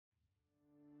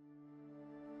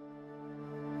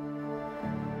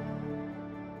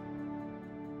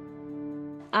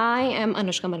I am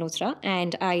Anushka Malhotra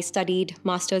and I studied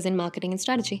Masters in Marketing and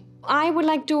Strategy. I would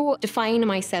like to define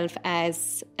myself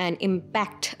as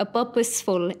a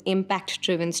purposeful,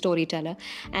 impact-driven storyteller.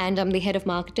 And I'm the head of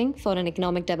marketing for an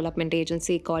economic development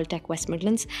agency called Tech West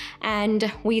Midlands. And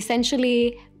we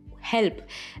essentially help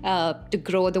to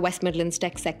grow the West Midlands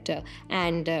tech sector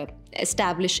and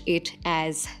establish it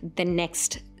as the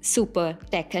next super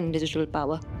tech and digital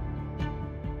power.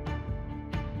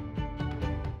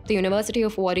 The University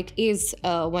of Warwick is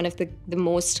one of the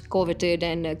most coveted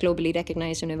and globally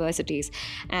recognized universities,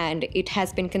 and it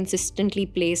has been consistently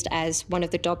placed as one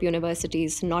of the top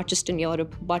universities, not just in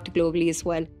Europe, but globally as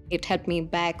well. It helped me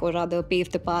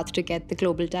pave the path to get the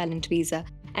global talent visa.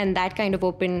 And that kind of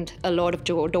opened a lot of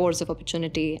doors of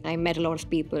opportunity. I met a lot of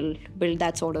people, built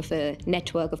that sort of a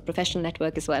professional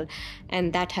network as well.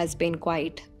 And that has been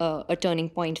quite a turning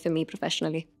point for me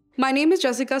professionally. My name is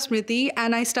Jessica Smriti,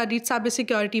 and I studied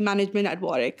cybersecurity management at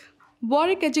Warwick.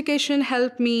 Warwick education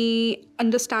helped me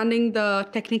understanding the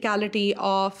technicality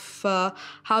of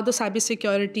how the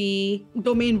cybersecurity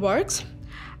domain works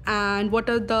and what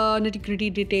are the nitty-gritty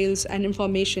details and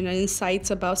information and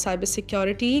insights about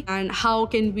cybersecurity, and how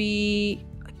can we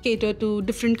cater to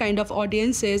different kind of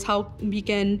audiences, how we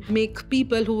can make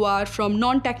people who are from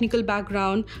non-technical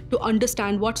background to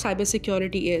understand what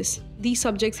cybersecurity is. These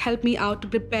subjects help me out to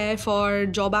prepare for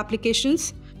job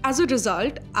applications. As a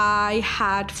result, I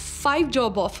had 5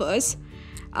 job offers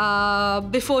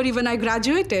before even I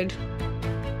graduated.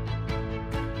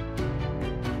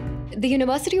 The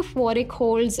University of Warwick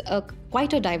holds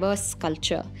quite a diverse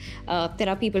culture. There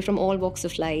are people from all walks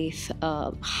of life,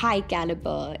 high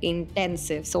caliber,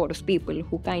 intensive sort of people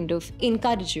who kind of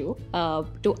encourage you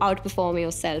to outperform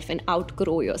yourself and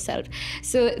outgrow yourself.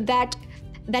 So that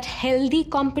healthy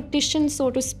competition, so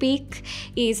to speak,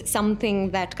 is something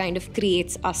that kind of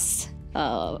creates us.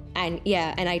 And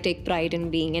I take pride in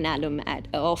being an alum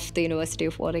of the University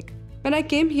of Warwick. When I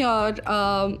came here,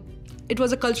 it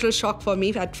was a cultural shock for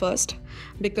me at first,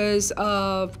 because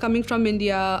coming from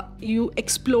India, you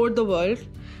explore the world.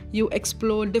 You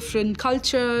explore different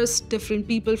cultures, different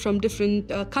people from different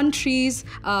countries,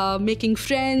 making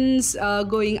friends,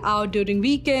 going out during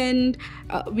weekend.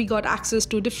 We got access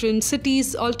to different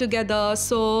cities altogether.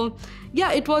 So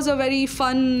yeah, it was a very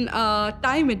fun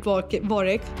time at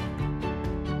Warwick.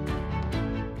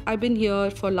 I've been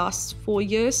here for last 4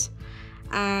 years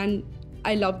and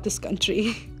I love this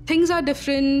country. Things are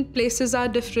different, places are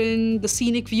different, the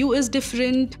scenic view is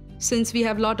different. Since we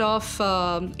have a lot of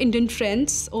Indian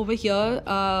friends over here,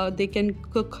 they can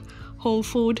cook home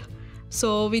food.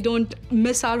 So we don't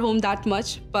miss our home that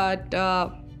much, but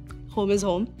home is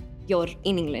home. You're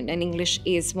in England, and English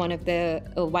is one of the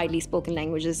widely spoken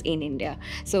languages in India.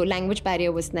 So language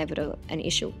barrier was never an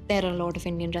issue. There are a lot of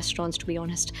Indian restaurants, to be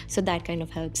honest, so that kind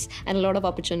of helps, and a lot of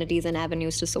opportunities and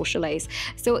avenues to socialize.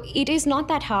 So it is not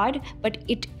that hard, but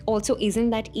it also isn't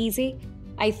that easy.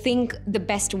 I think the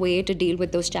best way to deal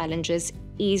with those challenges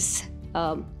is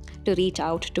to reach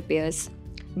out to peers,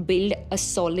 build a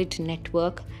solid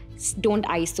network. Don't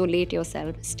isolate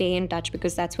yourself, stay in touch,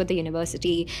 because that's what the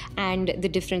university and the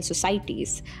different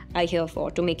societies are here for,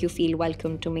 to make you feel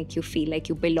welcome, to make you feel like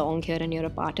you belong here and you're a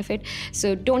part of it.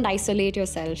 So don't isolate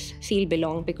yourself, feel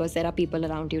belong, because there are people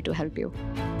around you to help you.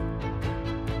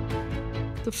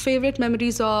 The favorite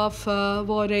memories of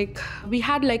Warwick, we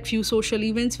had like few social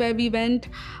events where we went.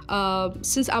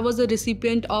 Since I was a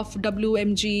recipient of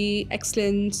WMG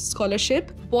Excellence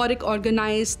Scholarship, Warwick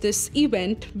organized this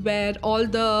event where all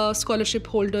the scholarship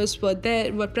holders were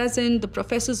present, the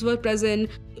professors were present.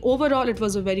 Overall, it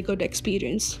was a very good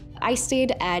experience. I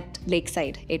stayed at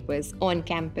Lakeside. It was on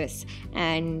campus,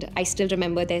 and I still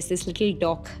remember there's this little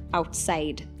dock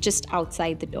outside, just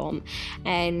outside the dorm.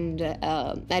 And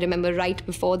I remember right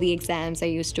before the exams, I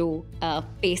used to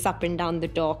pace up and down the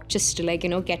dock just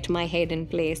to get my head in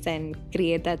place and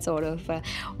create that sort of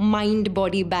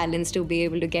mind-body balance to be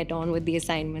able to get on with the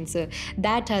assignment. So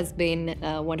that has been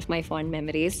one of my fond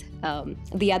memories.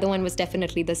 The other one was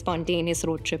definitely the spontaneous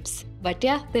road trips. But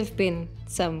yeah, there've been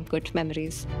some good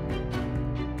memories.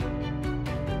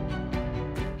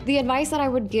 The advice that I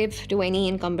would give to any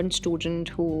incumbent student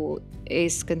who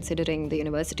is considering the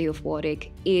University of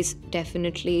Warwick is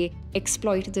definitely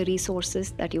exploit the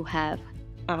resources that you have.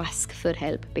 Ask for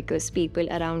help, because people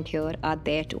around here are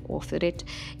there to offer it.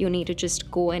 You need to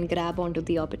just go and grab onto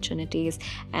the opportunities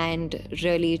and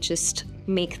really just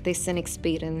make this an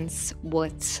experience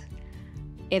worth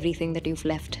everything that you've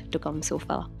left to come so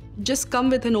far. Just come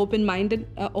with an open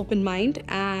mind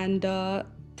and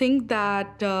think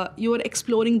that you are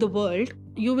exploring the world.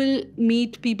 You will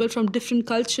meet people from different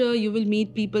culture. You will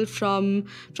meet people from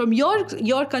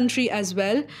your country as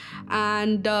well,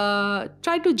 and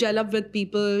try to gel up with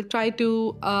people. Try to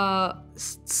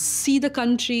see the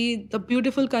country, the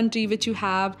beautiful country which you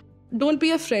have. Don't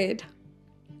be afraid.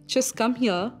 Just come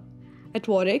here at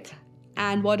Warwick,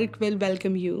 and Warwick will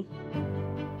welcome you.